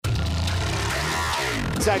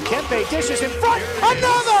Inside Kempe, dishes in front,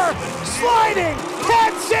 another sliding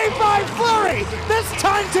head saved by Fleury, this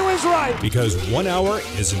time to his right. Because 1 hour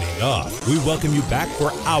isn't enough, we welcome you back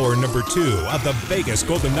for hour number 2 of the Vegas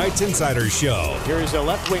Golden Knights Insider Show. Here's a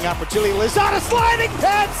left wing opportunity, Lozada sliding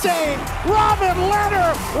pad save, Robin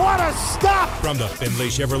Lehner, what a stop. From the Findlay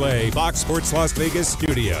Chevrolet Fox Sports Las Vegas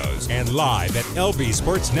studios and live at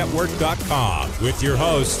lvsportsnetwork.com with your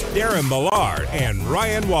hosts Darren Millard and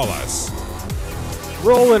Ryan Wallace.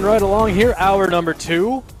 Rolling right along here, hour number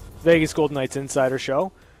 2, Vegas Golden Knights Insider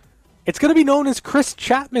Show. It's going to be known as Chris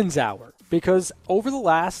Chapman's hour because over the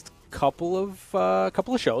last couple of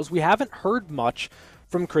shows, we haven't heard much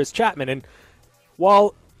from Chris Chapman. And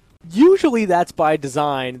while usually that's by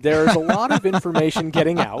design, there's a lot of information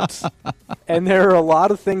getting out, and there are a lot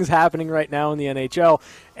of things happening right now in the NHL.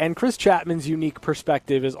 And Chris Chapman's unique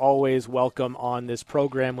perspective is always welcome on this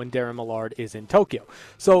program when Darren Millard is in Tokyo.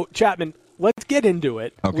 So, Chapman, let's get into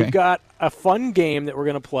it. Okay. We've got a fun game that we're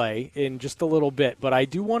going to play in just a little bit, but I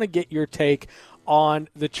do want to get your take on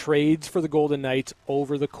the trades for the Golden Knights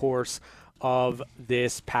over the course of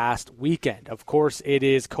this past weekend. Of course, it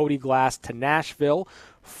is Cody Glass to Nashville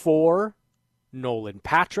for Nolan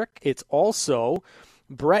Patrick. It's also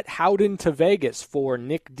Brett Howden to Vegas for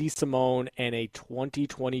Nick DeSimone and a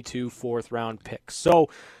 2022 fourth-round pick. So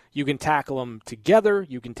you can tackle them together.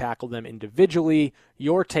 You can tackle them individually.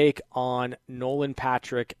 Your take on Nolan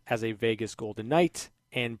Patrick as a Vegas Golden Knight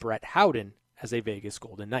and Brett Howden as a Vegas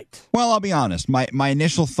Golden Knight. Well, I'll be honest. My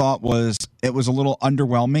initial thought was it was a little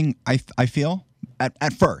underwhelming, I feel,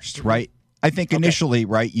 at first, right? I think initially,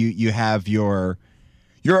 right, you have your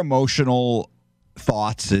emotional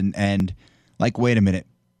thoughts and like, wait a minute,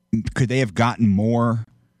 could they have gotten more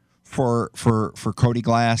for Cody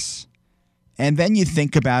Glass? And then you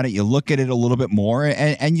think about it, you look at it a little bit more,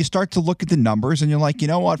 and you start to look at the numbers, and you're like, you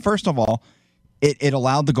know what? First of all, it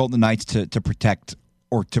allowed the Golden Knights to protect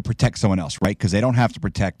someone else, right? Because they don't have to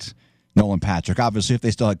protect Nolan Patrick. Obviously, if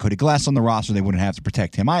they still had Cody Glass on the roster, they wouldn't have to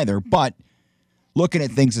protect him either. But looking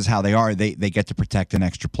at things as how they are, they get to protect an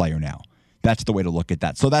extra player now. That's the way to look at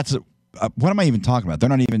that. So that's what am I even talking about?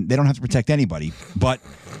 They don't have to protect anybody, but.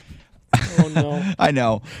 Oh, no. I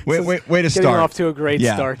know. Way to getting start. Off to a great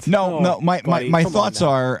start. No. My thoughts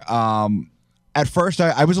are, at first,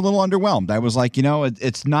 I was a little underwhelmed. I was like,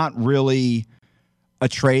 it's not really a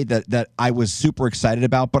trade that I was super excited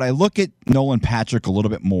about. But I look at Nolan Patrick a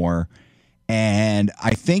little bit more, and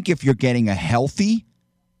I think if you're getting a healthy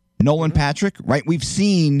Nolan Patrick, right? We've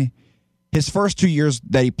seen his first 2 years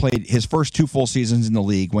that he played, his first 2 full seasons in the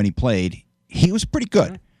league when he played, he was pretty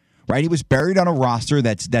good. Right, he was buried on a roster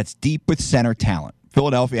that's deep with center talent.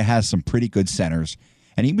 Philadelphia has some pretty good centers,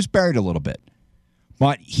 and he was buried a little bit.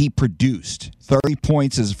 But he produced 30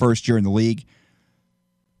 points his first year in the league.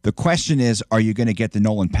 The question is, are you going to get the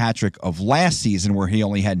Nolan Patrick of last season where he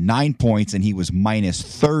only had 9 points and he was minus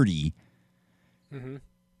 30?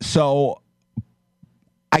 So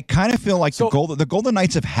I kind of feel like the Golden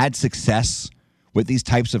Knights have had success with these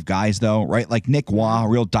types of guys, though, right? Like Nick Waugh, a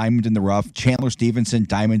real diamond in the rough. Chandler Stevenson,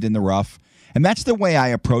 diamond in the rough. And that's the way I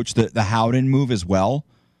approach the Howden move as well.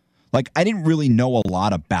 Like, I didn't really know a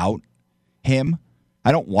lot about him.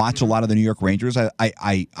 I don't watch a lot of the New York Rangers.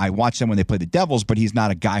 I watch them when they play the Devils, but he's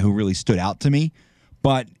not a guy who really stood out to me.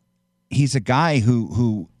 But he's a guy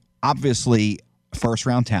who obviously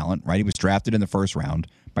first-round talent, right? He was drafted in the first round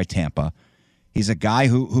by Tampa. He's a guy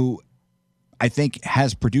who I think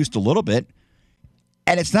has produced a little bit.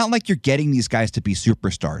 And it's not like you're getting these guys to be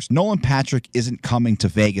superstars. Nolan Patrick isn't coming to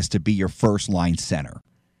Vegas to be your first-line center.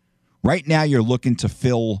 Right now, you're looking to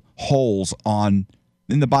fill holes in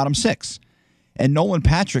the bottom 6. And Nolan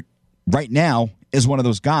Patrick, right now, is one of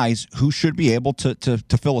those guys who should be able to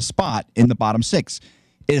fill a spot in the bottom 6.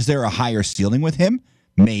 Is there a higher ceiling with him?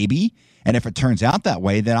 Maybe. And if it turns out that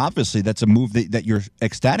way, then obviously that's a move that you're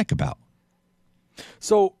ecstatic about.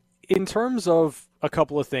 So, in terms of a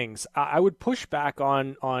couple of things, I would push back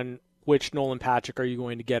on which Nolan Patrick are you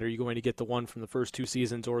going to get? Are you going to get the one from the first 2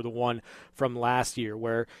 seasons or the one from last year,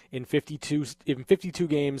 where in 52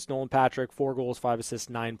 games, Nolan Patrick, 4 goals, 5 assists,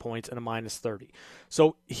 9 points, and a minus 30.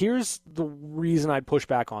 So here's the reason I'd push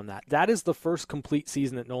back on that. That is the first complete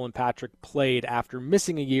season that Nolan Patrick played after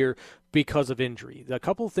missing a year because of injury. A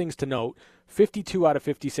couple of things to note, 52 out of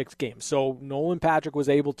 56 games. So Nolan Patrick was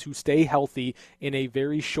able to stay healthy in a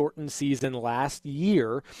very shortened season last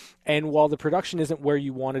year. And while the production isn't where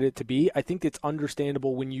you wanted it to be, I think it's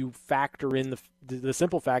understandable when you factor in the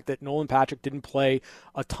simple fact that Nolan Patrick didn't play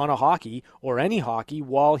a ton of hockey or any hockey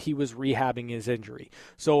while he was rehabbing his injury.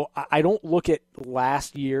 So I don't look at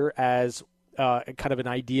last year as kind of an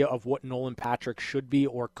idea of what Nolan Patrick should be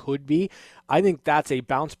or could be. I think that's a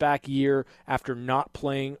bounce back year after not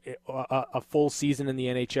playing a full season in the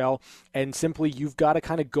NHL, and simply you've got to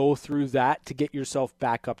kind of go through that to get yourself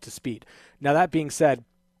back up to speed. Now, that being said,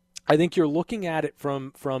 I think you're looking at it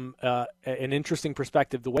from an interesting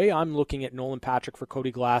perspective. The way I'm looking at Nolan Patrick for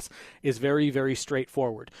Cody Glass is very, very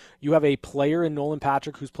straightforward. You have a player in Nolan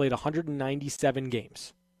Patrick who's played 197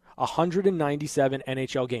 games. 197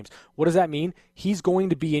 NHL games. What does that mean? He's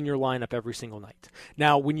going to be in your lineup every single night.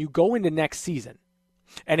 Now, when you go into next season,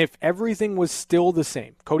 and if everything was still the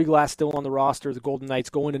same, Cody Glass still on the roster, the Golden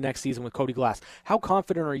Knights go into next season with Cody Glass, how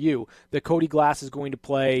confident are you that Cody Glass is going to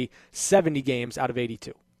play 70 games out of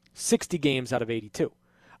 82, 60 games out of 82?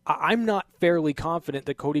 I'm not fairly confident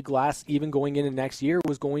that Cody Glass, even going into next year,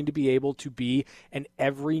 was going to be able to be an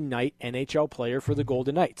every night NHL player for the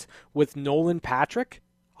Golden Knights. With Nolan Patrick,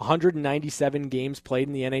 197 games played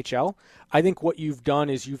in the NHL, I think what you've done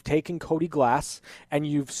is you've taken Cody Glass and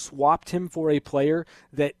you've swapped him for a player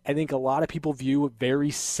that I think a lot of people view very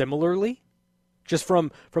similarly, just from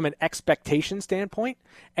an expectation standpoint,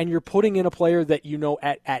 and you're putting in a player that you know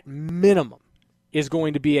at minimum is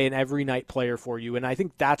going to be an every night player for you. And I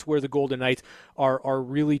think that's where the Golden Knights are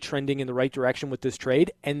really trending in the right direction with this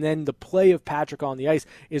trade. And then the play of Patrick on the ice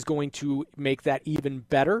is going to make that even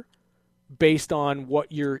better, based on what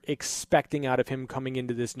you're expecting out of him coming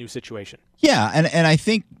into this new situation. Yeah, and I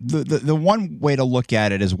think the one way to look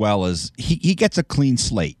at it as well is he gets a clean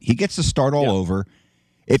slate. He gets to start all over.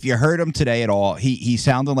 If you heard him today at all, he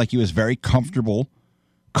sounded like he was very comfortable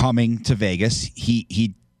coming to Vegas.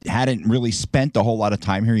 He hadn't really spent a whole lot of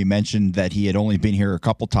time here. He mentioned that he had only been here a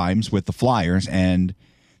couple times with the Flyers, and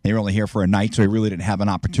they were only here for a night, so he really didn't have an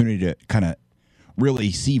opportunity to kind of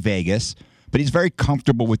really see Vegas. But he's very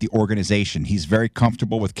comfortable with the organization. He's very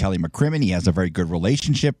comfortable with Kelly McCrimmon. He has a very good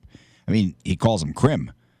relationship. I mean, he calls him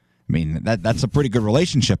Crim. I mean, that's a pretty good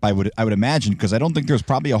relationship, I would imagine, because I don't think there's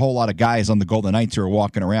probably a whole lot of guys on the Golden Knights who are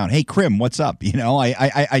walking around, hey, Crim, what's up? You know,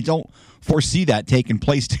 I don't foresee that taking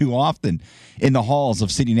place too often in the halls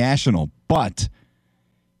of City National. But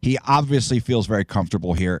he obviously feels very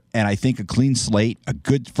comfortable here, and I think a clean slate, a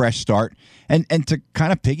good fresh start, and to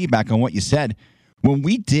kind of piggyback on what you said, when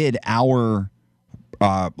we did our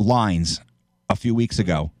lines a few weeks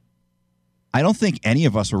ago, I don't think any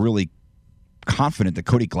of us were really confident that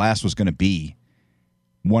Cody Glass was going to be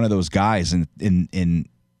one of those guys in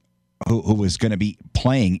who was going to be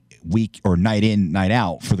playing week or night in, night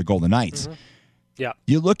out for the Golden Knights. Mm-hmm. Yeah.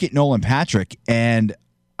 You look at Nolan Patrick, and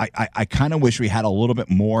I kind of wish we had a little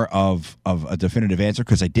bit more of a definitive answer,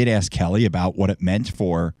 because I did ask Kelly about what it meant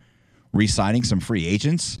for re-signing some free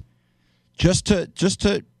agents. Just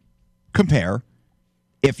to compare,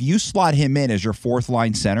 if you slot him in as your fourth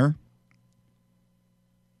line center,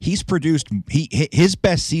 he's produced his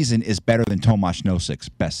best season is better than Tomas Nosik's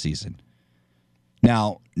best season.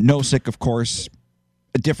 Now, Nosik, of course,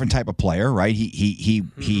 a different type of player, right? He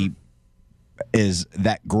is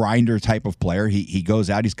that grinder type of player. He goes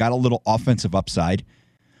out. He's got a little offensive upside,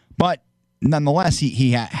 but nonetheless,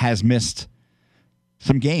 he has missed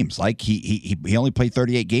some games. Like he only played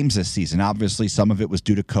 38 games this season. Obviously, some of it was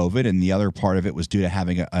due to COVID, and the other part of it was due to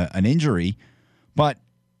having an injury. But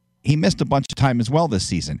he missed a bunch of time as well this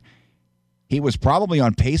season. He was probably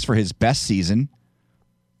on pace for his best season,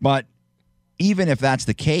 but even if that's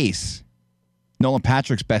the case, Nolan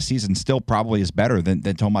Patrick's best season still probably is better than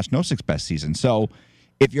Tomas Nosik's best season. So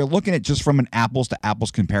if you're looking at just from an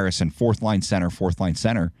apples-to-apples comparison, fourth line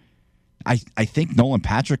center, I think Nolan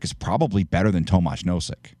Patrick is probably better than Tomas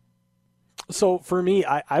Nosik. So for me,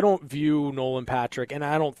 I don't view Nolan Patrick, and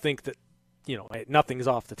I don't think that, nothing's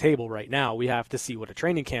off the table right now. We have to see what a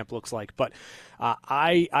training camp looks like. But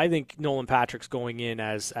I think Nolan Patrick's going in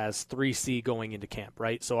as 3C going into camp,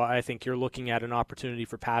 right? So I think you're looking at an opportunity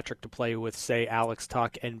for Patrick to play with, say, Alex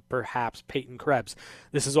Tuch and perhaps Peyton Krebs.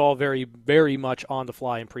 This is all very, very much on the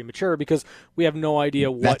fly and premature, because we have no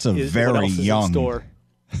idea what else is in store.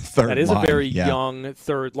 That is a very young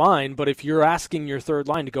third line, but if you're asking your third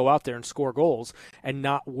line to go out there and score goals and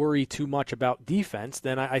not worry too much about defense,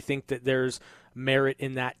 then I think that there's merit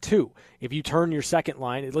in that too. If you turn your second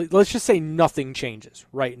line, let's just say nothing changes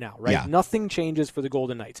right now, right? Yeah. Nothing changes for the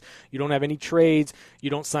Golden Knights. You don't have any trades. You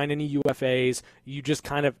don't sign any UFAs. You just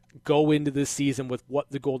kind of go into this season with what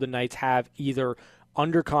the Golden Knights have either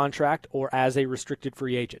under contract or as a restricted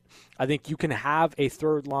free agent. I think you can have a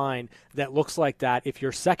third line that looks like that if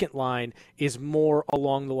your second line is more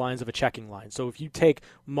along the lines of a checking line. So if you take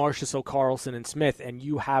Marchessault, Karlsson, and Smith and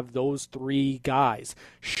you have those three guys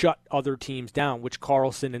shut other teams down, which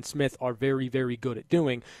Karlsson and Smith are very, very good at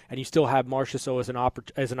doing, and you still have Marchessault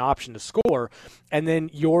as an option to score, and then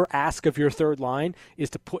your ask of your third line is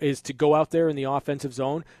to go out there in the offensive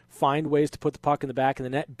zone, find ways to put the puck in the back of the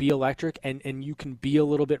net, be electric, and you can be a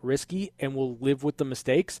little bit risky and will live with the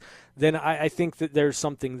mistakes, then I think that there's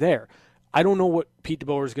something there. I don't know what Pete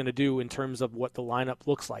DeBoer is going to do in terms of what the lineup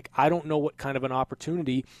looks like. I don't know what kind of an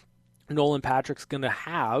opportunity Nolan Patrick's going to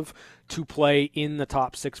have to play in the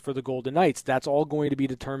top six for the Golden Knights. That's all going to be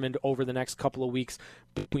determined over the next couple of weeks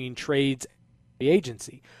between trades and the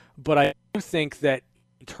agency. But I do think that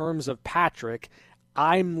in terms of Patrick,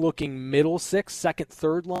 I'm looking middle six, second,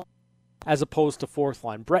 third line, as opposed to fourth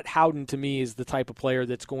line. Brett Howden, to me, is the type of player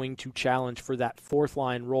that's going to challenge for that fourth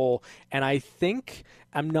line role. And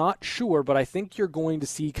I'm not sure, but I think you're going to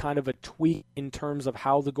see kind of a tweak in terms of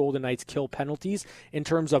how the Golden Knights kill penalties, in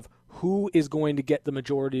terms of who is going to get the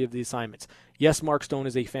majority of the assignments. Yes, Mark Stone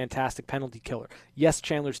is a fantastic penalty killer. Yes,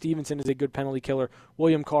 Chandler Stevenson is a good penalty killer.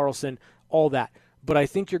 William Karlsson, all that. But I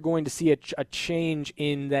think you're going to see a change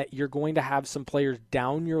in that you're going to have some players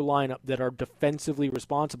down your lineup that are defensively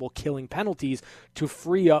responsible, killing penalties, to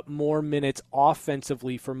free up more minutes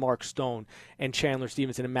offensively for Mark Stone and Chandler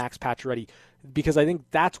Stevenson and Max Pacioretty, because I think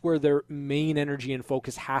that's where their main energy and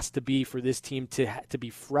focus has to be for this team to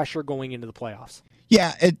be fresher going into the playoffs.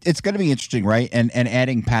 Yeah, it's going to be interesting, right? And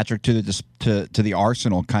adding Patrick to the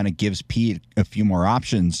arsenal kind of gives Pete a few more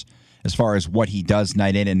options as far as what he does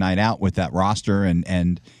night in and night out with that roster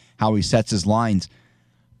and how he sets his lines.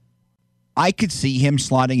 I could see him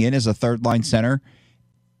slotting in as a third-line center,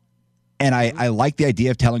 and I like the idea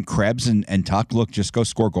of telling Krebs and Tuck, look, just go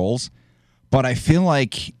score goals. But I feel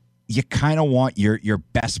like you kind of want your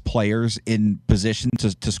best players in position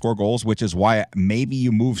to score goals, which is why maybe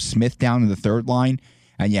you move Smith down to the third line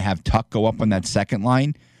and you have Tuck go up on that second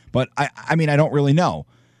line. But, I mean, I don't really know.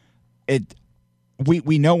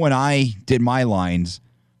 We know when I did my lines,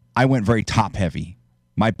 I went very top heavy.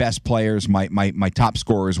 My best players, my top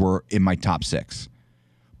scorers were in my top six.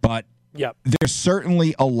 But there's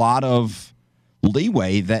certainly a lot of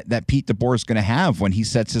leeway that Pete DeBoer is going to have when he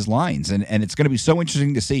sets his lines. And it's going to be so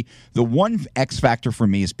interesting to see. The one X factor for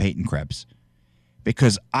me is Peyton Krebs,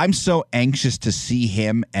 because I'm so anxious to see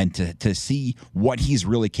him and to see what he's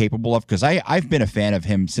really capable of, because I've been a fan of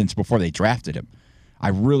him since before they drafted him. I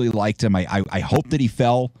really liked him. I hope that he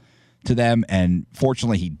fell to them, and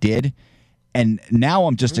fortunately he did. And now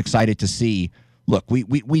I'm just excited to see, look,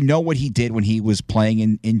 we know what he did when he was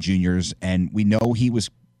playing in juniors, and we know he was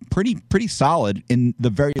pretty solid in the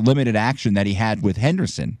very limited action that he had with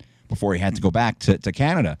Henderson before he had to go back to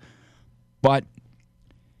Canada. But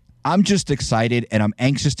I'm just excited, and I'm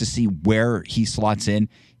anxious to see where he slots in.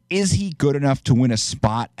 Is he good enough to win a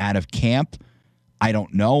spot out of camp? I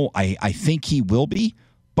don't know. I think he will be,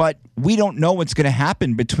 but we don't know what's going to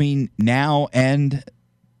happen between now and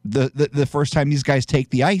the first time these guys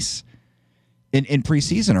take the ice in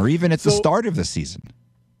preseason, or even at the start of the season.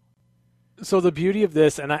 So the beauty of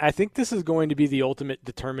this, and I think this is going to be the ultimate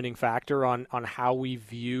determining factor on how we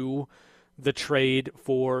view the trade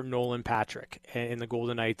for Nolan Patrick and the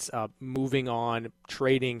Golden Knights moving on,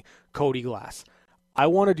 trading Cody Glass. I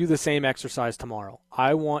want to do the same exercise tomorrow.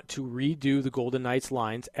 I want to redo the Golden Knights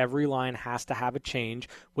lines. Every line has to have a change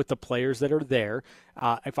with the players that are there.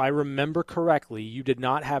 If I remember correctly, you did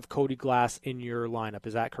not have Cody Glass in your lineup.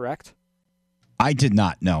 Is that correct? I did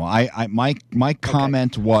not. No. My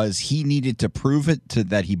comment was he needed to prove it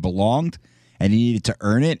that he belonged, and he needed to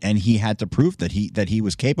earn it, and he had to prove that he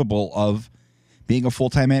was capable of being a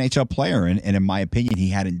full-time NHL player. And in my opinion,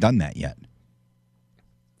 he hadn't done that yet.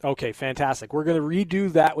 Okay, fantastic. We're going to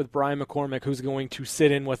redo that with Brian McCormick, who's going to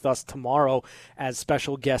sit in with us tomorrow as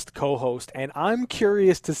special guest co-host. And I'm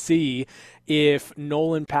curious to see if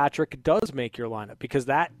Nolan Patrick does make your lineup, because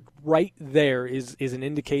that right there is an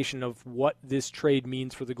indication of what this trade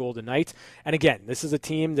means for the Golden Knights. And again, this is a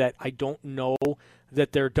team that I don't know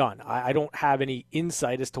that they're done. I don't have any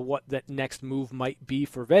insight as to what that next move might be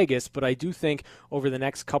for Vegas, but I do think over the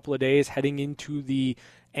next couple of days heading into the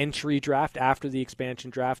entry draft after the expansion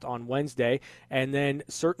draft on Wednesday, and then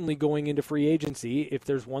certainly going into free agency, if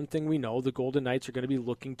there's one thing we know, the Golden Knights are going to be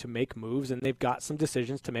looking to make moves, and they've got some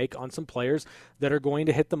decisions to make on some players that are going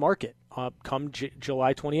to hit the market come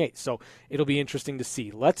July 28th. So it'll be interesting to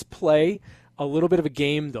see. Let's play a little bit of a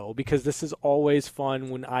game, though, because this is always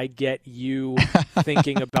fun when I get you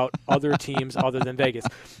thinking about other teams other than Vegas.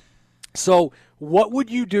 So what would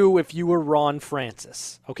you do if you were Ron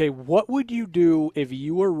Francis? Okay, what would you do if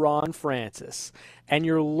you were Ron Francis and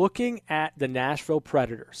you're looking at the Nashville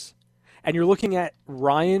Predators and you're looking at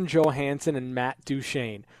Ryan Johansson and Matt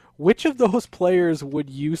Duchene? Which of those players would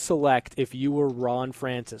you select if you were Ron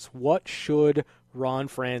Francis? What should Ron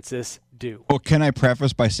Francis do? Well, can I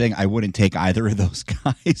preface by saying I wouldn't take either of those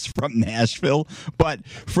guys from Nashville, but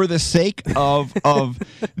for the sake of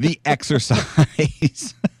the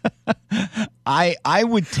exercise, I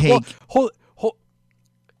would take.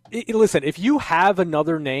 Listen, if you have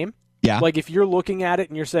another name, yeah, like if you're looking at it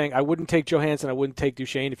and you're saying I wouldn't take Johansson, I wouldn't take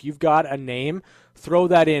Duchene. If you've got a name, throw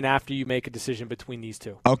that in after you make a decision between these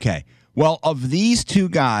two. Okay. Well, of these two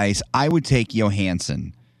guys, I would take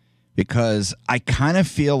Johansson. Because I kind of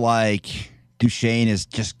feel like Duchene is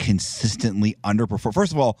just consistently underperformed.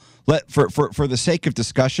 First of all, for the sake of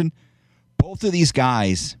discussion, both of these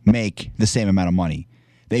guys make the same amount of money.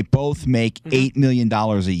 They both make $8 million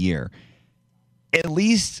a year. At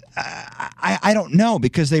least, I don't know,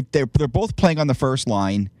 because they're both playing on the first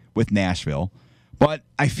line with Nashville. But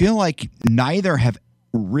I feel like neither have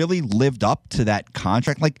really lived up to that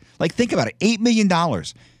contract. Like think about it, $8 million.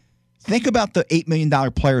 Think about the $8 million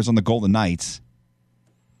players on the Golden Knights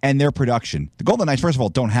and their production. The Golden Knights, first of all,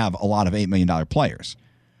 don't have a lot of $8 million players.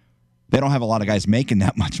 They don't have a lot of guys making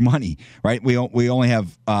that much money, right? We only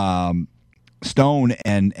have Stone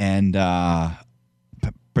and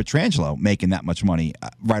Pietrangelo making that much money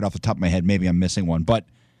right off the top of my head. Maybe I'm missing one, but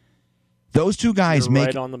those two guys make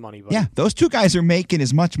right on the money. Buddy. Yeah, those two guys are making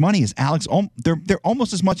as much money as Alex. They're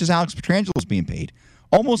almost as much as Alex Pietrangelo is being paid,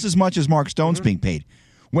 almost as much as Mark Stone's being paid.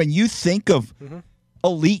 When you think of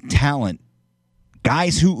elite talent,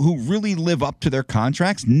 guys who really live up to their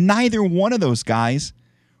contracts, neither one of those guys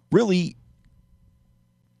really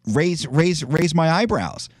raise my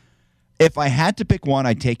eyebrows. If I had to pick one,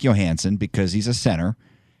 I'd take Johansson because he's a center.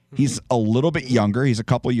 He's a little bit younger. He's a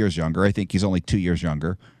couple years younger. I think he's only 2 years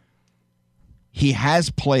younger. He has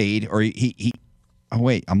played, or he oh,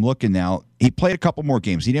 wait, I'm looking now. He played a couple more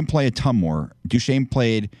games. He didn't play a ton more. Duchene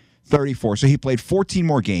played 34. So he played 14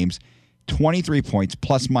 more games, 23 points,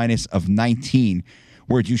 plus minus of 19,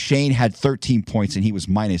 where Duchene had 13 points and he was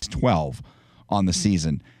minus 12 on the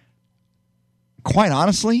season. Quite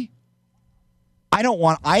honestly, I don't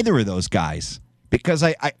want either of those guys because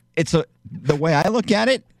the way I look at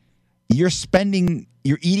it, you're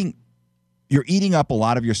eating up a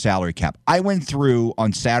lot of your salary cap. I went through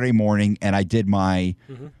on Saturday morning and I did my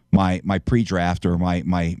pre-draft or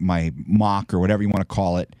my mock or whatever you want to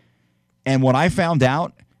call it. And what I found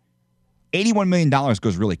out, $81 million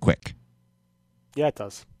goes really quick. Yeah, it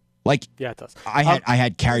does. Yeah, it does. I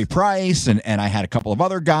had Carey Price and I had a couple of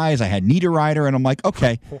other guys. I had Niederreiter, and I'm like,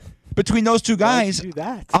 okay, between those two guys,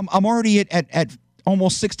 I'm already at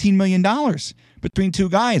almost $16 million between two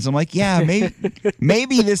guys. I'm like, yeah,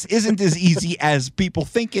 maybe this isn't as easy as people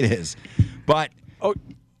think it is, but.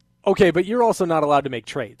 Okay, but you're also not allowed to make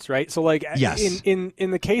trades, right? So, yes.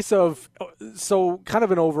 in the case of, so kind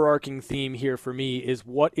of an overarching theme here for me is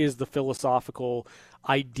what is the philosophical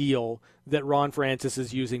ideal that Ron Francis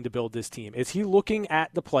is using to build this team? Is he looking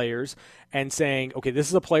at the players and saying, okay, this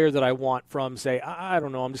is a player that I want from, say, I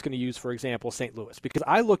don't know, I'm just going to use, for example, St. Louis, because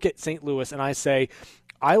I look at St. Louis and I say,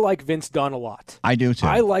 I like Vince Dunn a lot. I do too.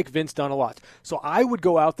 I like Vince Dunn a lot. So I would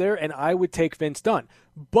go out there and I would take Vince Dunn.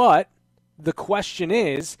 But the question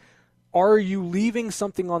is, are you leaving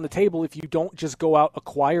something on the table if you don't just go out,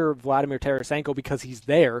 acquire Vladimir Tarasenko because he's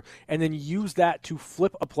there, and then use that to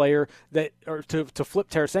flip a player to flip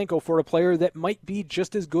Tarasenko for a player that might be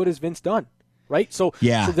just as good as Vince Dunn, right? So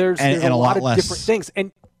there's a lot of different things,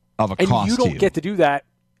 and you don't get to do that.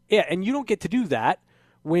 Yeah, and you don't get to do that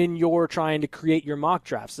when you're trying to create your mock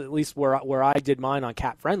drafts, at least where I did mine on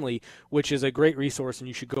Cap Friendly, which is a great resource, and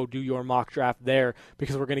you should go do your mock draft there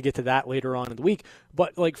because we're going to get to that later on in the week.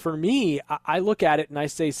 But for me, I look at it and I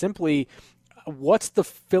say simply, what's the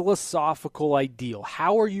philosophical ideal?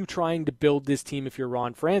 How are you trying to build this team if you're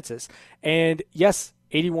Ron Francis? And yes,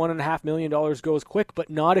 $81.5 million goes quick,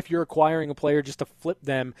 but not if you're acquiring a player just to flip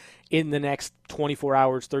them in the next 24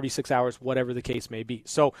 hours, 36 hours, whatever the case may be.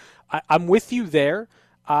 So I'm with you there.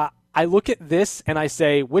 I look at this and I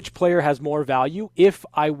say, which player has more value if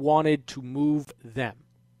I wanted to move them?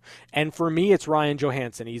 And for me, it's Ryan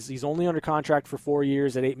Johansson. He's only under contract for 4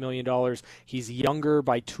 years at $8 million. He's younger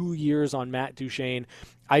by 2 years on Matt Duchene.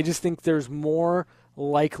 I just think there's more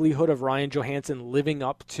likelihood of Ryan Johansson living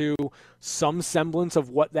up to some semblance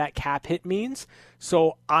of what that cap hit means.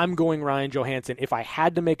 So I'm going Ryan Johansson. If I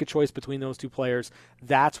had to make a choice between those two players,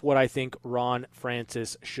 that's what I think Ron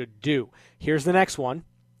Francis should do. Here's the next one.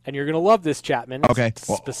 and you're going to love this, Chapman. Okay. It's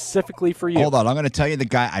specifically for you. Hold on. I'm going to tell you the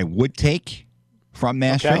guy I would take from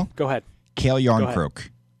Nashville. Okay, go ahead. Cale Yarncroke.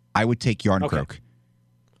 I would take Yarncroke. Okay.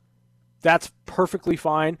 That's perfectly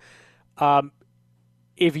fine.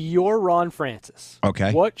 If you're Ron Francis,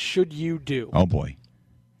 what should you do? Oh, boy.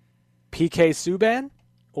 PK Subban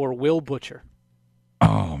or Will Butcher?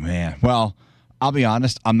 Oh, man. Well, I'll be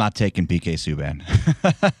honest. I'm not taking PK Subban.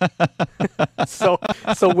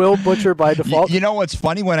 so Will Butcher by default? You know what's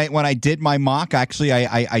funny? When I did my mock, actually,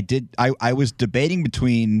 I was debating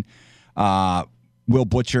between Will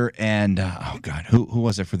Butcher and who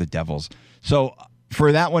was it for the Devils? So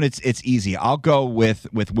for that one, it's easy. I'll go with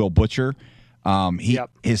Will Butcher.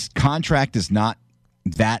 His contract is not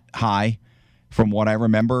that high, from what I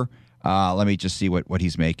remember. Let me just see what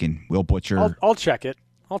he's making. Will Butcher. I'll check it.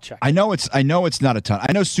 I know it's not a ton.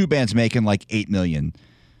 I know Subban's making like $8 million.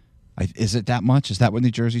 Is it that much? Is that what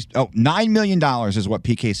New Jersey's? Oh, $9 million is what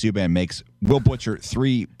PK Subban makes. Will Butcher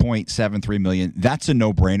 $3.73 million. That's a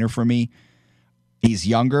no-brainer for me. He's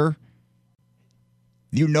younger.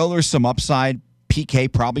 You know there's some upside.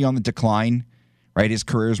 PK probably on the decline, right? His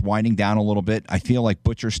career is winding down a little bit. I feel like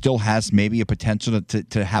Butcher still has maybe a potential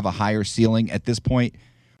to have a higher ceiling at this point.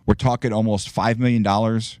 We're talking almost $5 million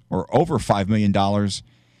or over $5 million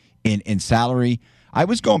in salary. I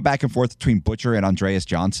was going back and forth between Butcher and Andreas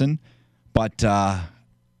Johnson, but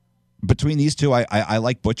between these two, I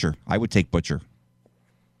like Butcher. I would take Butcher.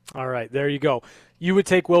 All right, there you go. You would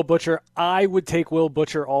take Will Butcher. I would take Will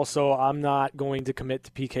Butcher also. I'm not going to commit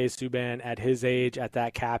to PK Subban at his age, at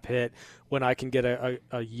that cap hit, when I can get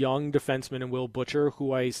a young defenseman in Will Butcher,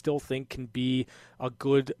 who I still think can be a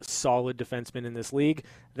good, solid defenseman in this league.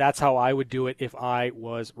 That's how I would do it if I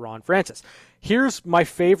was Ron Francis. Here's my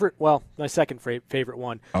favorite, my second favorite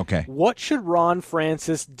one. Okay. What should Ron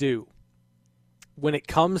Francis do when it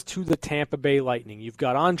comes to the Tampa Bay Lightning? You've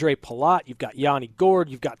got Andre Palat, you've got Yanni Gourde,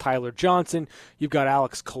 you've got Tyler Johnson, you've got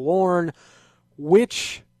Alex Killorn.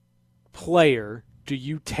 Which player do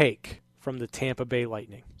you take from the Tampa Bay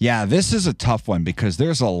Lightning? Yeah, this is a tough one because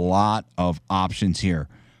there's a lot of options here.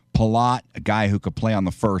 Palat, a guy who could play on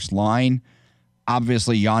the first line.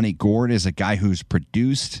 Obviously, Yanni Gourde is a guy who's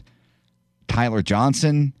produced. Tyler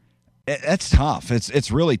Johnson, that's tough.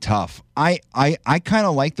 It's really tough. I kind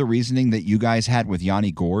of like the reasoning that you guys had with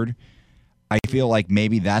Yanni Gourde. I feel like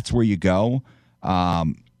maybe that's where you go.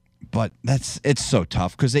 But it's so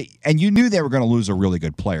tough because you knew they were going to lose a really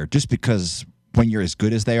good player just because when you're as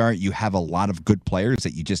good as they are, you have a lot of good players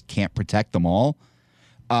that you just can't protect them all.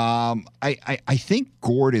 I think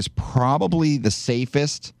Gourde is probably the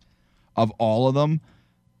safest of all of them.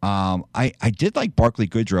 I did like Barclay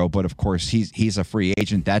Goodrow, but of course he's a free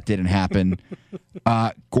agent. That didn't happen.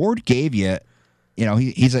 Gourde gave you,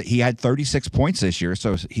 he had 36 points this year,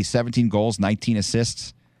 so he's 17 goals, 19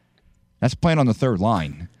 assists. That's playing on the third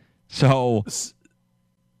line. So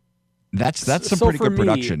that's some pretty good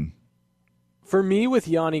production. For me, with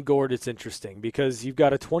Yanni Gourde, it's interesting because you've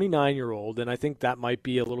got a 29-year-old, and I think that might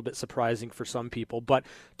be a little bit surprising for some people, but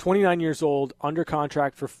 29 years old, under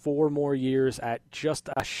contract for 4 more years at just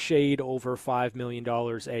a shade over $5 million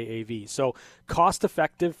AAV. So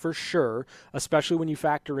cost-effective for sure, especially when you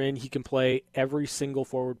factor in he can play every single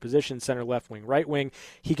forward position, center, left wing, right wing.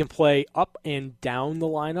 He can play up and down the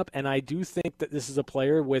lineup, and I do think that this is a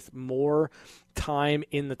player with more time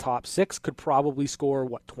in the top 6, could probably score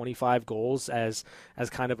 25 goals as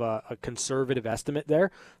kind of a conservative estimate there.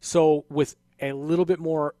 So with a little bit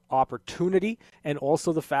more opportunity and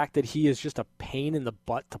also the fact that he is just a pain in the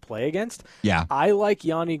butt to play against. Yeah. I like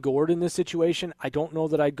Yanni Gourde in this situation. I don't know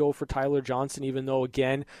that I'd go for Tyler Johnson, even though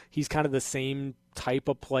again, he's kind of the same type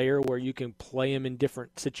of player where you can play him in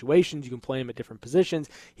different situations. You can play him at different positions.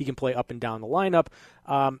 He can play up and down the lineup.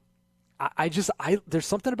 There's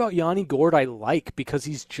something about Yanni Gourde I like because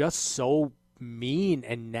he's just so mean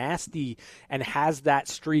and nasty and has that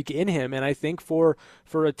streak in him. And I think for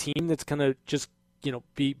a team that's going to just,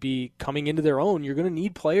 be coming into their own, you're going to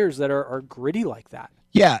need players that are gritty like that.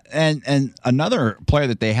 Yeah. And another player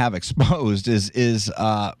that they have exposed is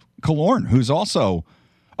Killorn, who's also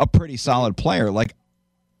a pretty solid player. Like,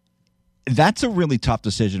 that's a really tough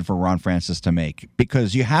decision for Ron Francis to make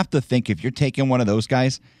because you have to think if you're taking one of those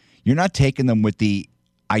guys, you're not taking them with the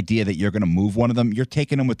idea that you're going to move one of them. You're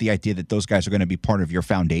taking them with the idea that those guys are going to be part of your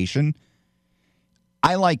foundation.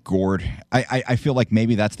 I like Gourde. I feel like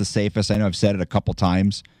maybe that's the safest. I know I've said it a couple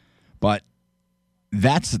times, but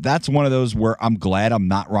that's one of those where I'm glad I'm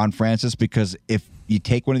not Ron Francis because if you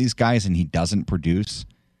take one of these guys and he doesn't produce,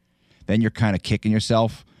 then you're kind of kicking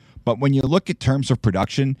yourself. But when you look at terms of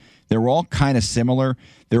production, they're all kind of similar.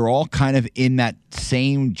 They're all kind of in that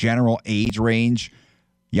same general age range.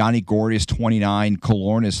 Yanni Gourde is 29.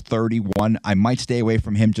 Killorn is 31. I might stay away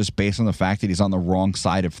from him just based on the fact that he's on the wrong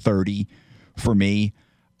side of 30 for me.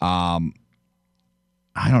 I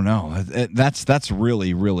don't know. That's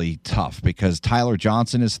really, really tough because Tyler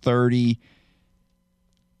Johnson is 30.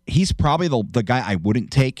 He's probably the guy I wouldn't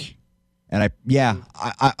take. And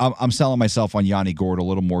I'm selling myself on Yanni Gourde a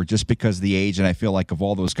little more just because of the age, and I feel like of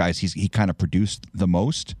all those guys, he kind of produced the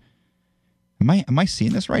most. Am I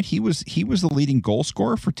seeing this right? He was the leading goal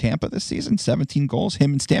scorer for Tampa this season, 17 goals.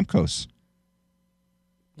 Him and Stamkos.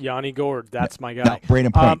 Yanni Gourde, that's my guy. No,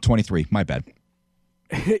 Braden Point, 23. My bad.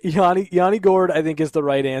 Yanni Gourde, I think, is the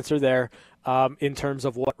right answer there in terms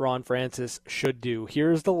of what Ron Francis should do.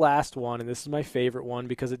 Here's the last one, and this is my favorite one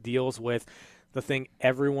because it deals with the thing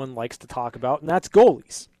everyone likes to talk about, and that's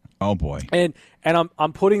goalies. Oh boy. And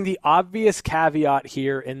I'm putting the obvious caveat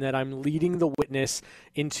here in that I'm leading the witness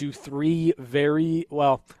into three I'm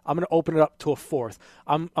going to open it up to a fourth.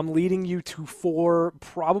 I'm leading you to four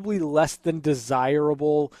probably less than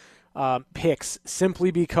desirable picks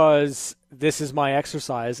simply because this is my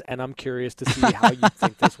exercise and I'm curious to see how you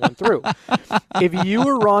think this one through. If you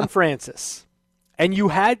were Ron Francis and you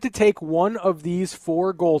had to take one of these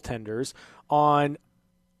four goaltenders on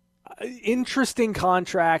interesting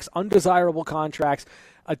contracts, undesirable contracts,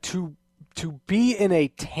 to be in a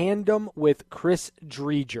tandem with Chris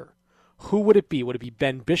Driedger, who would it be? Would it be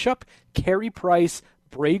Ben Bishop, Carey Price,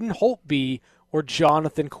 Braden Holtby, or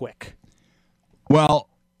Jonathan Quick? Well,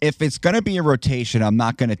 if it's going to be a rotation, I'm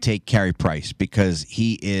not going to take Carey Price because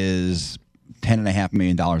he is $10.5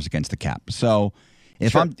 million against the cap. So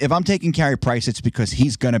if I'm taking Carey Price, it's because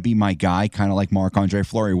he's going to be my guy, kind of like Marc-Andre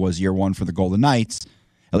Fleury was year one for the Golden Knights.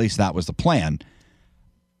 At least that was the plan.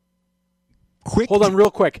 Hold on real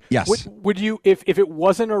quick. Yes. Would you, if it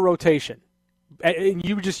wasn't a rotation, and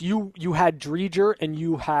you had Driedger and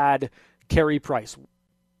you had Carey Price,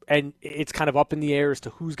 and it's kind of up in the air as to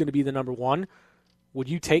who's going to be the number one, would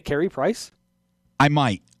you take Carey Price? I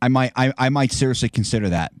might seriously consider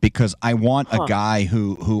that because I want a guy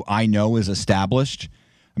who I know is established.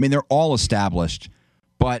 I mean, they're all established,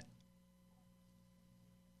 but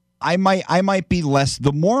I might be less.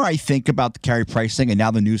 The more I think about the Carey Price thing, and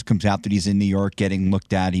now the news comes out that he's in New York getting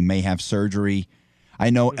looked at, he may have surgery.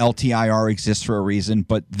 I know LTIR exists for a reason,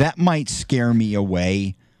 but that might scare me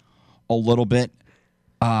away a little bit.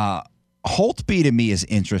 Holtby to me is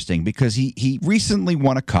interesting because he recently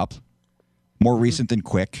won a cup, more recent than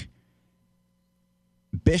Quick.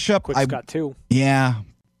 Bishop, Quick's got two. Yeah,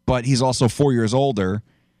 but he's also 4 years older,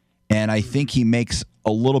 and I think he makes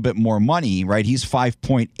a little bit more money, right? He's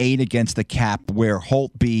 5.8 against the cap, where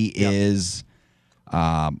Holtby is.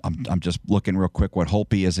 I'm just looking real quick what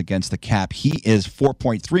Holtby is against the cap. He is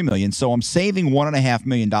 4.3 million, so I'm saving $1.5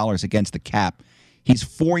 million against the cap. He's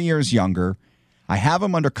 4 years younger. I have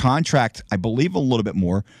him under contract, I believe, a little bit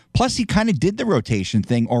more. Plus, he kind of did the rotation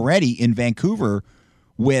thing already in Vancouver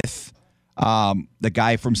with the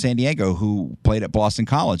guy from San Diego who played at Boston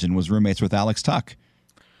College and was roommates with Alex Tuck.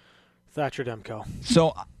 Thatcher Demko.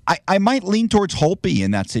 So I might lean towards Holtby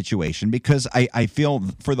in that situation because I feel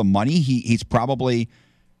for the money, he's probably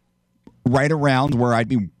right around where I'd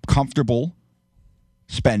be comfortable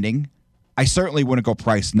spending. I certainly wouldn't go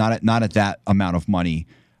Price, not at that amount of money.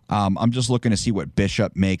 I'm just looking to see what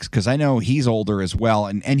Bishop makes because I know he's older as well,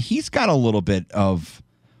 and he's got a little bit of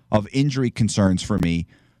injury concerns for me,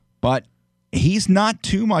 but he's not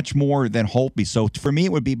too much more than Holtby. So for me,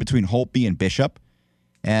 it would be between Holtby and Bishop.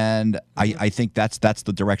 And I think that's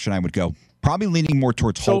the direction I would go. Probably leaning more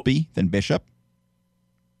towards Holtby than Bishop.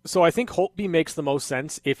 So I think Holtby makes the most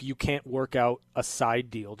sense if you can't work out a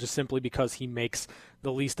side deal, just simply because he makes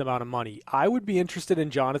the least amount of money. I would be interested in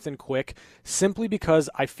Jonathan Quick simply because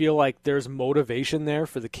I feel like there's motivation there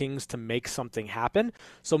for the Kings to make something happen.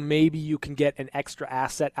 So maybe you can get an extra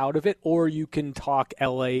asset out of it, or you can talk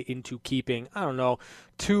LA into keeping, I don't know,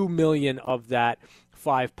 $2 million of that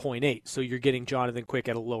 5.8. So you're getting Jonathan Quick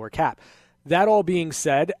at a lower cap. That all being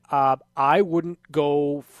said, I wouldn't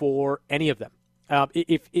go for any of them.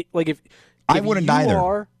 If I wouldn't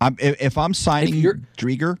either. If I'm signing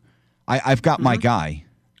Driedger, I've got my guy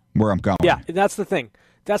where I'm going. Yeah, that's the thing.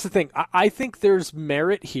 I think there's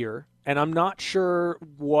merit here, and I'm not sure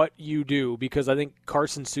what you do because I think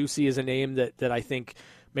Carson Soucy is a name that I think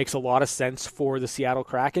makes a lot of sense for the Seattle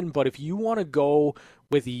Kraken. But if you want to go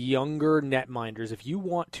with younger netminders, if you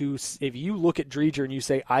look at Driedger and you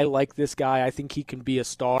say, I like this guy, I think he can be a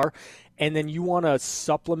star, and then you want to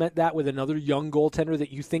supplement that with another young goaltender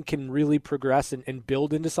that you think can really progress and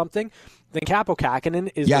build into something, then Kaapo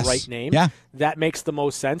Kähkönen is the right name. Yeah. That makes the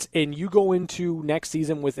most sense. And you go into next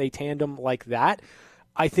season with a tandem like that,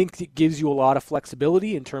 I think it gives you a lot of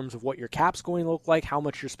flexibility in terms of what your cap's going to look like, how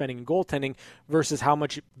much you're spending in goaltending versus how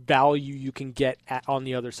much value you can get on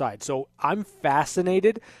the other side. So I'm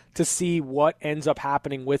fascinated to see what ends up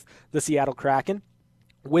happening with the Seattle Kraken,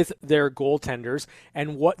 with their goaltenders,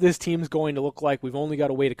 and what this team's going to look like. We've only got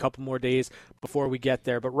to wait a couple more days before we get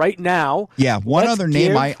there. But right now... Yeah, one other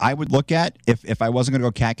name I would look at, if I wasn't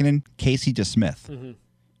going to go Kähkönen, Casey DeSmith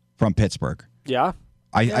from Pittsburgh. Yeah.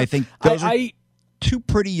 I think those are two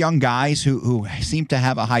pretty young guys who seem to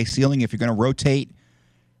have a high ceiling if you're going to rotate.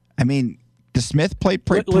 I mean, DeSmith played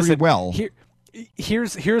pretty well.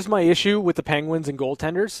 Here's my issue with the Penguins and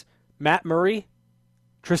goaltenders. Matt Murray,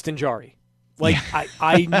 Tristan Jarry. Like,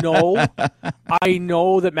 I know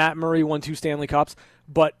that Matt Murray won 2 Stanley Cups,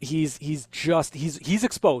 but he's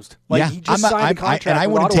exposed. Like, he just signed a contract and I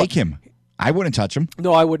with wouldn't Ottawa. take him. I wouldn't touch him.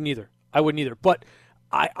 No, I wouldn't either. But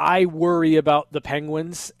I worry about the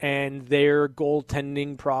Penguins and their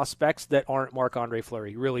goaltending prospects that aren't Marc-Andre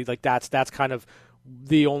Fleury. Really, like that's kind of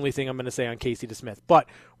the only thing I'm going to say on Casey DeSmith. But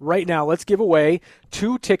right now, let's give away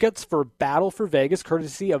 2 tickets for Battle for Vegas,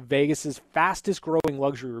 courtesy of Vegas's fastest growing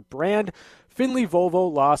luxury brand, Findlay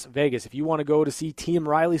Volvo Las Vegas. If you want to go to see Team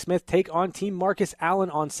Riley Smith take on Team Marcus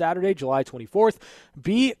Allen on Saturday, July 24th,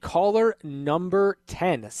 be caller number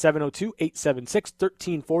 10.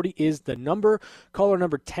 702-876-1340 is the number. Caller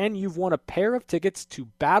number 10, you've won a pair of tickets to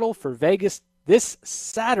Battle for Vegas this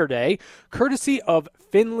Saturday, courtesy of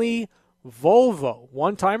Findlay Volvo.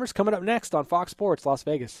 One-timers coming up next on Fox Sports Las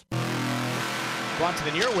Vegas. Blunt to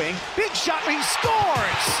the near wing. Big shot. He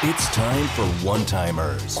scores. It's time for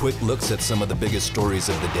One-Timers. Quick looks at some of the biggest stories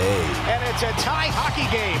of the day. And it's a tie hockey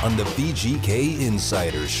game on the VGK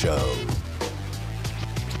Insider Show.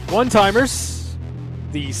 One-timers,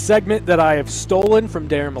 the segment that I have stolen from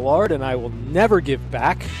Darren Millard and I will never give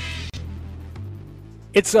back.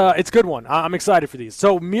 It's a good one. I'm excited for these.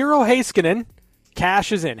 So Miro Heiskanen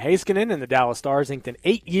cashes in. Heiskanen and the Dallas Stars inked an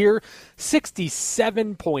 8-year,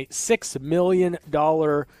 $67.6 million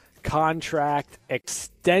contract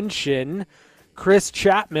extension. Chris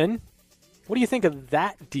Chapman, what do you think of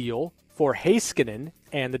that deal for Heiskanen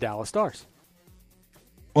and the Dallas Stars?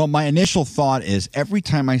 Well, my initial thought is every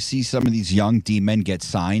time I see some of these young D-men get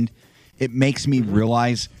signed, it makes me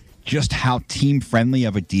realize just how team-friendly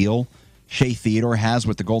of a deal Shea Theodore has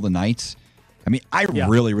with the Golden Knights. I mean, I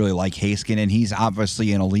really, really like Heiskanen. He's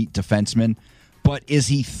obviously an elite defenseman. But is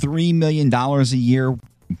he $3 million a year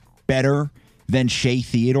better than Shea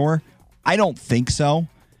Theodore? I don't think so.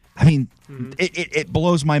 I mean, it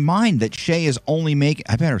blows my mind that Shea is only making...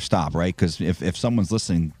 I better stop, right? Because if someone's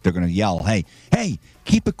listening, they're going to yell, hey,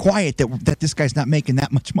 keep it quiet that this guy's not making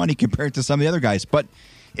that much money compared to some of the other guys. But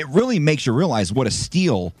it really makes you realize what a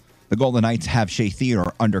steal the Golden Knights have Shea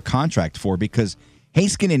Theodore under contract for, because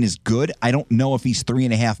Heiskanen is good. I don't know if he's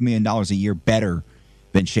 $3.5 million a year better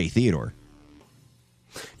than Shea Theodore.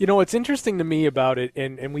 You know, what's interesting to me about it,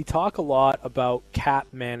 and we talk a lot about cap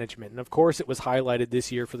management, and of course it was highlighted this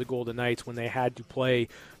year for the Golden Knights when they had to play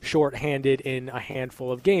shorthanded in a handful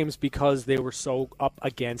of games because they were so up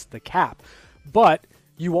against the cap. But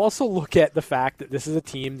you also look at the fact that this is a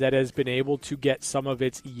team that has been able to get some of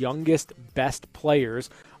its youngest, best players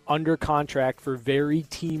under contract for very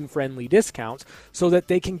team-friendly discounts so that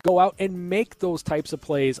they can go out and make those types of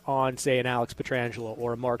plays on, say, an Alex Pietrangelo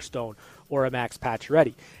or a Mark Stone or a Max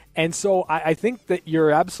Pacioretty. And so I think that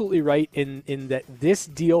you're absolutely right in that this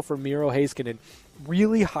deal for Miro Heiskanen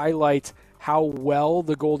really highlights how well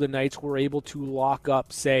the Golden Knights were able to lock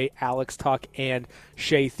up, say, Alex Tuch and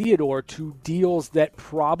Shea Theodore to deals that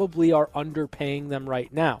probably are underpaying them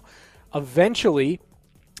right now. Eventually,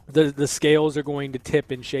 the scales are going to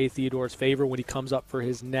tip in Shea Theodore's favor when he comes up for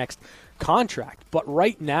his next contract. But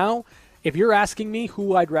right now, if you're asking me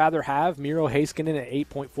who I'd rather have, Miro Heiskanen at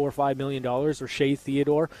 $8.45 million or Shea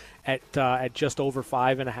Theodore at just over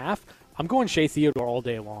 $5.5, I'm going Shea Theodore all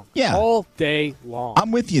day long. Yeah. All day long.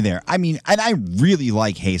 I'm with you there. I mean, and I really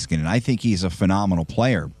like Heiskanen. I think he's a phenomenal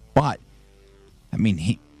player. But, I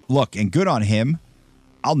mean, look, and good on him.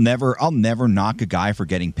 I'll never knock a guy for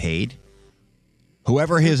getting paid.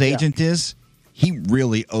 Whoever his agent is, he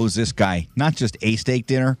really owes this guy not just a steak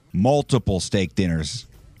dinner, multiple steak dinners,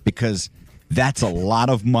 because that's a lot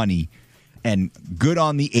of money. And good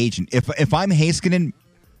on the agent. If I'm Heiskanen,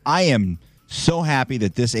 I am so happy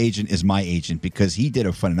that this agent is my agent because he did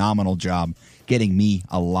a phenomenal job getting me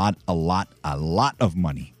a lot of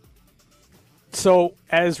money. So,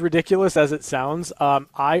 as ridiculous as it sounds,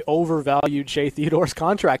 I overvalued Shea Theodore's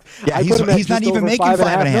contract. Yeah, he's not even making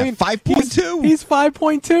 $5.5. 5.5. 5.2. He's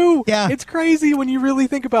 5.2. Yeah. It's crazy when you really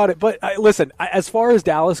think about it. But listen, as far as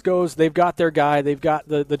Dallas goes, they've got their guy. They've got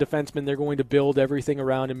the defenseman. They're going to build everything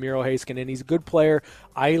around him, Miro Heiskanen. He's a good player.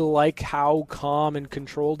 I like how calm and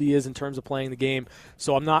controlled he is in terms of playing the game.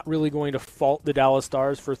 So I'm not really going to fault the Dallas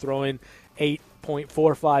Stars for throwing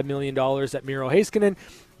 $8.45 million at Miro Heiskanen.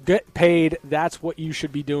 Get paid. That's what you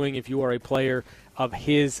should be doing if you are a player of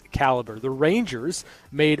his caliber. The Rangers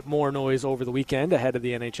made more noise over the weekend ahead of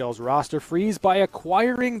the NHL's roster freeze by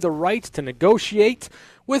acquiring the right to negotiate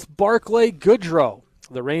with Barclay Goodrow.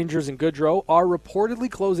 The Rangers and Goodrow are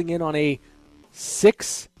reportedly closing in on a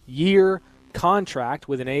 6-year contract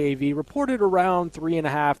with an AAV reported around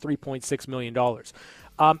 $3.6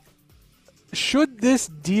 million. Should this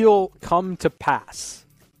deal come to pass,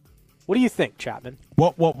 what do you think, Chapman?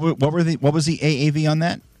 What was the AAV on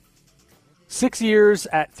that? 6 years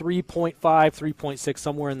at 3.5, 3.6,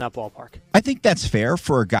 somewhere in that ballpark. I think that's fair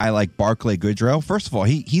for a guy like Barclay Goodrow. First of all,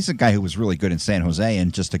 he's a guy who was really good in San Jose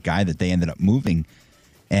and just a guy that they ended up moving.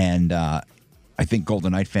 And I think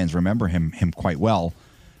Golden Knight fans remember him quite well.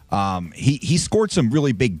 He scored some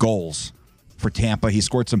really big goals for Tampa. He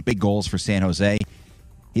scored some big goals for San Jose.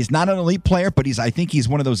 He's not an elite player, but I think he's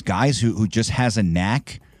one of those guys who just has a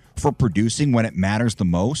knack for producing when it matters the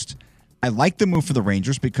most. I like the move for the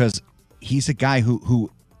Rangers because he's a guy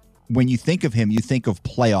who, when you think of him, you think of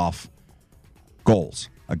playoff goals.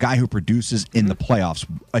 A guy who produces in the playoffs.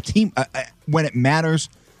 A team, when it matters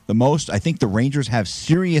the most, I think the Rangers have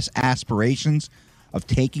serious aspirations of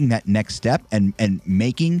taking that next step and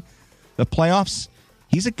making the playoffs.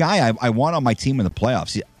 He's a guy I want on my team in the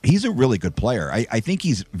playoffs. He's a really good player. I think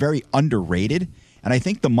he's very underrated, and I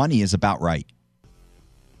think the money is about right.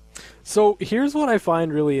 So here's what I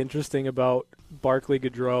find really interesting about Barclay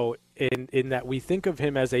Goodrow in that we think of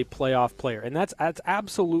him as a playoff player, and that's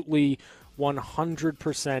absolutely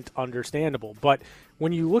 100% understandable. But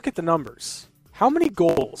when you look at the numbers, how many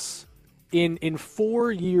goals in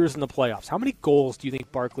 4 years in the playoffs, how many goals do you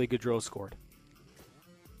think Barclay Goodrow scored?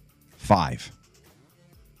 5.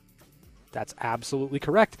 That's absolutely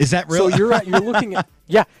correct. Is that real? So you're looking at,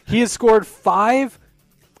 yeah, he has scored 5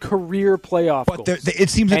 career playoff goals. But it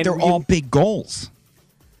seems like they're all big goals.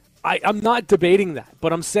 I'm not debating that,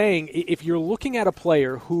 but I'm saying if you're looking at a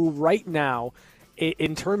player who right now,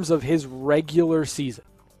 in terms of his regular season,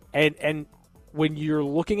 and when you're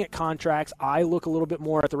looking at contracts, I look a little bit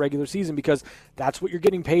more at the regular season because that's what you're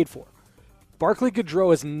getting paid for. Barclay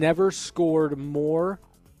Goodrow has never scored more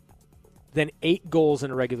than 8 goals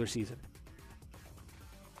in a regular season.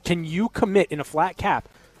 Can you commit in a flat cap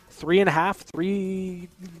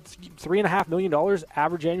 $3.5 million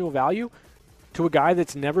average annual value to a guy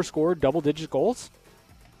that's never scored double-digit goals?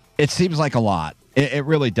 It seems like a lot. It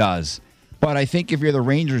really does. But I think if you're the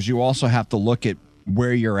Rangers, you also have to look at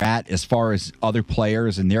where you're at as far as other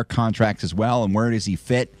players and their contracts as well, and where does he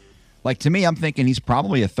fit. Like, to me, I'm thinking he's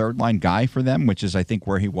probably a third-line guy for them, which is, I think,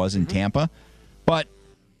 where he was in Tampa. But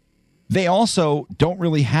they also don't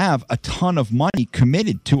really have a ton of money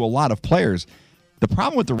committed to a lot of players. The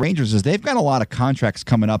problem with the Rangers is they've got a lot of contracts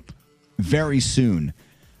coming up very soon.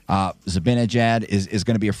 Zibanejad is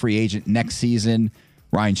going to be a free agent next season.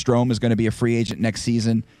 Ryan Strome is going to be a free agent next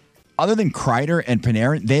season. Other than Kreider and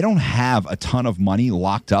Panarin, they don't have a ton of money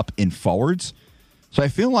locked up in forwards. So I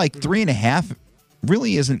feel like 3.5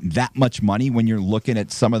 really isn't that much money when you're looking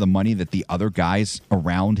at some of the money that the other guys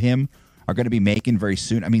around him are going to be making very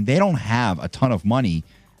soon. I mean, they don't have a ton of money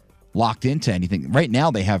locked into anything. Right now,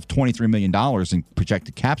 they have $23 million in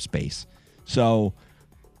projected cap space. So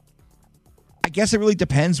I guess it really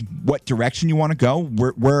depends what direction you want to go,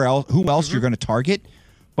 where else, who else you're going to target.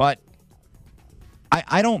 But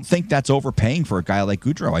I don't think that's overpaying for a guy like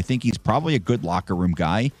Goodrow. I think he's probably a good locker room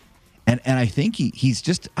guy. And I think he's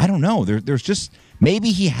just, I don't know. There's just,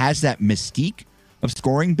 maybe he has that mystique of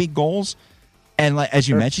scoring big goals. And as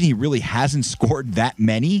you mentioned, he really hasn't scored that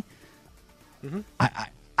many.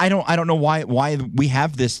 I don't know why we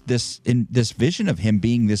have this vision of him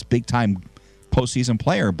being this big time postseason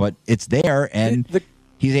player, but it's there, and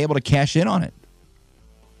he's able to cash in on it.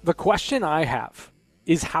 The question I have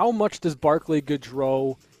is, how much does Barclay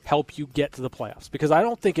Goodrow help you get to the playoffs? Because I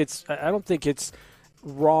don't think it's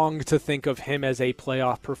wrong to think of him as a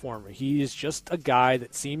playoff performer. He is just a guy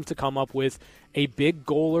that seems to come up with a big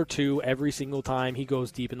goal or two every single time he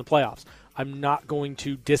goes deep in the playoffs. I'm not going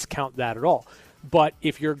to discount that at all. But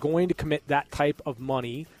if you're going to commit that type of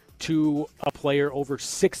money to a player over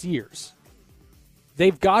 6 years,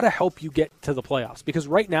 they've got to help you get to the playoffs. Because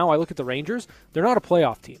right now, I look at the Rangers, they're not a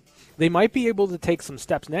playoff team. They might be able to take some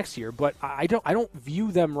steps next year, but I don't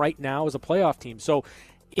view them right now as a playoff team. So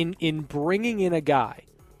in bringing in a guy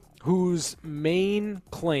whose main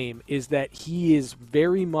claim is that he is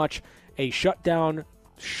very much a shutdown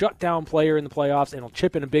player in the playoffs and he'll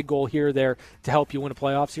chip in a big goal here or there to help you win a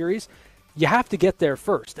playoff series, you have to get there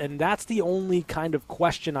first. And that's the only kind of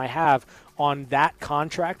question I have on that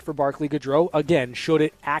contract for Barclay Goodrow. Again, should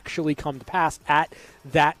it actually come to pass at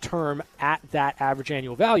that term, at that average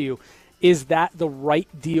annual value, is that the right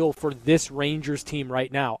deal for this Rangers team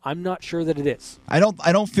right now? I'm not sure that it is. I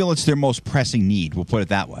don't feel it's their most pressing need. We'll put it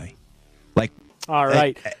that way. All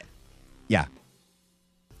right. Yeah.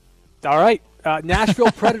 All right.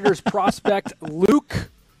 Nashville Predators prospect Luke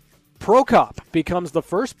Prokop becomes the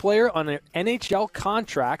first player on an NHL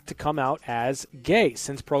contract to come out as gay.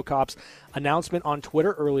 Since Prokop's announcement on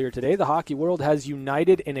Twitter earlier today, the hockey world has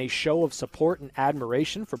united in a show of support and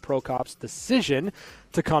admiration for Prokop's decision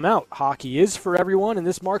to come out. Hockey is for everyone, and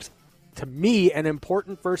this marks, to me, an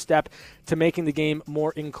important first step to making the game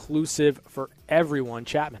more inclusive for everyone.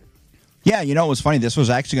 Chapman. Yeah, it was funny. This was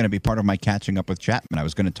actually going to be part of my catching up with Chapman. I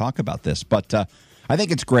was going to talk about this, but I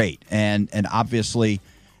think it's great. And obviously,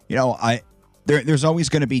 there's always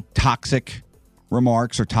going to be toxic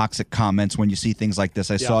remarks or toxic comments when you see things like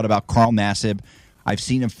this. I saw it about Carl Nassib. I've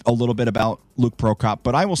seen a little bit about Luke Prokop.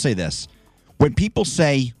 But I will say this. When people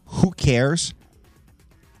say, who cares?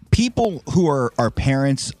 People who are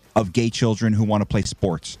parents of gay children who want to play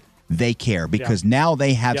sports, they care because now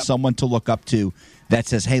they have someone to look up to that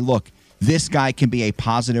says, hey, look, this guy can be a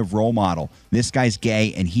positive role model. This guy's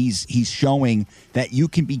gay, and he's showing that you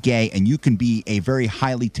can be gay and you can be a very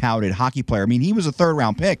highly touted hockey player. I mean, he was a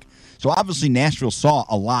third-round pick, so obviously Nashville saw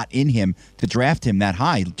a lot in him to draft him that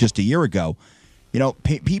high just a year ago.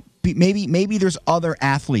 Maybe there's other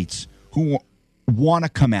athletes who want to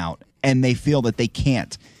come out and they feel that they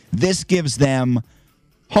can't. This gives them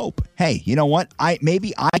hope. Hey, you know what?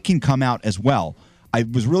 Maybe I can come out as well. I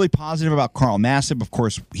was really positive about Carl Nassib. Of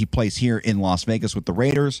course, he plays here in Las Vegas with the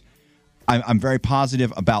Raiders. I'm very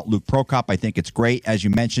positive about Luke Prokop. I think it's great. As you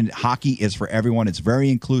mentioned, hockey is for everyone. It's very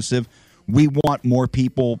inclusive. We want more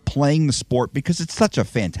people playing the sport because it's such a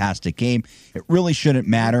fantastic game. It really shouldn't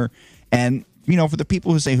matter. And, for the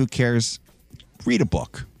people who say who cares, read a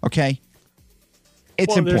book, okay?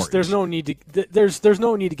 It's important. There's no need to there's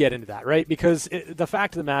no need to get into that, right? Because the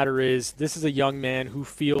fact of the matter is this is a young man who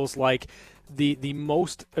feels like the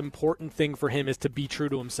most important thing for him is to be true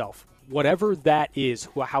to himself. Whatever that is,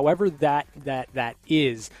 however that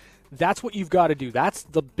is, that's what you've got to do. That's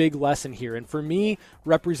the big lesson here. And for me,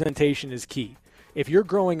 representation is key. If you're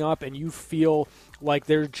growing up and you feel like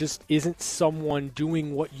there just isn't someone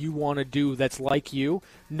doing what you want to do that's like you,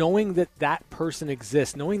 knowing that that person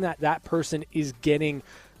exists, knowing that that person is getting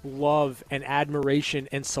love and admiration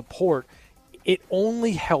and support, it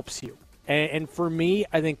only helps you. And for me,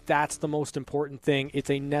 I think that's the most important thing. It's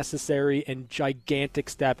a necessary and gigantic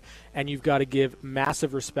step, and you've got to give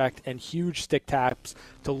massive respect and huge stick taps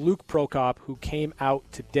to Luke Prokop, who came out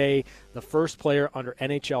today, the first player under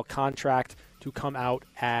NHL contract to come out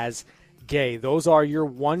as gay. Those are your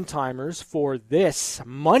one-timers for this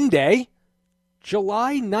Monday,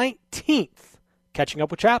 July 19th. Catching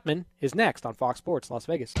Up with Chapman is next on Fox Sports Las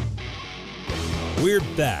Vegas. We're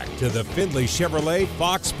back to the Findlay Chevrolet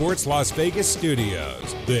Fox Sports Las Vegas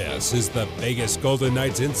studios. This is the Vegas Golden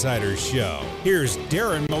Knights Insider Show. Here's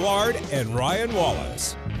Darren Millard and Ryan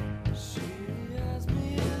Wallace.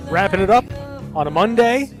 Wrapping it up on a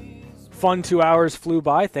Monday. Fun 2 hours flew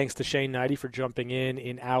by. Thanks to Shane Knighty for jumping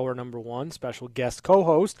in hour number one, special guest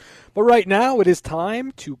co-host. But right now it is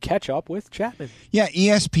time to catch up with Chapman. Yeah,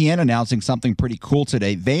 ESPN announcing something pretty cool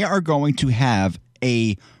today. They are going to have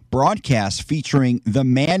a broadcast featuring the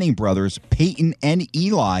Manning brothers, Peyton and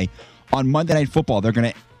Eli, on Monday Night Football. They're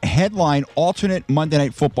going to headline alternate Monday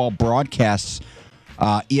Night Football broadcasts.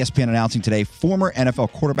 ESPN announcing today former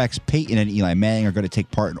NFL quarterbacks Peyton and Eli Manning are going to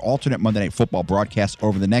take part in alternate Monday Night Football broadcasts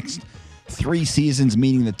over the next 3 seasons,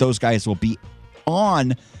 meaning that those guys will be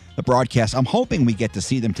on the broadcast. I'm hoping we get to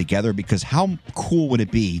see them together because how cool would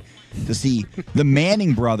it be to see the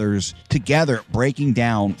Manning brothers together breaking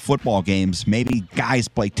down football games? Maybe guys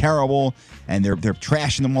play terrible and they're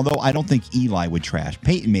trashing them, although I don't think Eli would trash.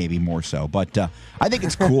 Peyton maybe more so, but I think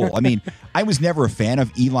it's cool. I mean, I was never a fan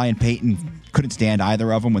of Eli and Peyton. Couldn't stand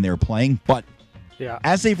either of them when they were playing, but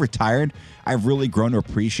as they've retired, I've really grown to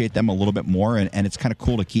appreciate them a little bit more, and it's kind of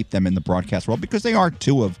cool to keep them in the broadcast world because they are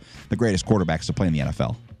 2 of the greatest quarterbacks to play in the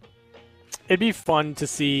NFL. It'd be fun to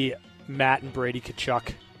see Matt and Brady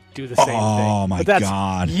Tkachuk do the same thing. Oh, my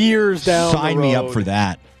God. Years down Sign the road. me up for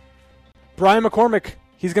that. Brian McCormick,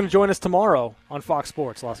 he's going to join us tomorrow on Fox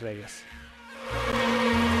Sports Las Vegas.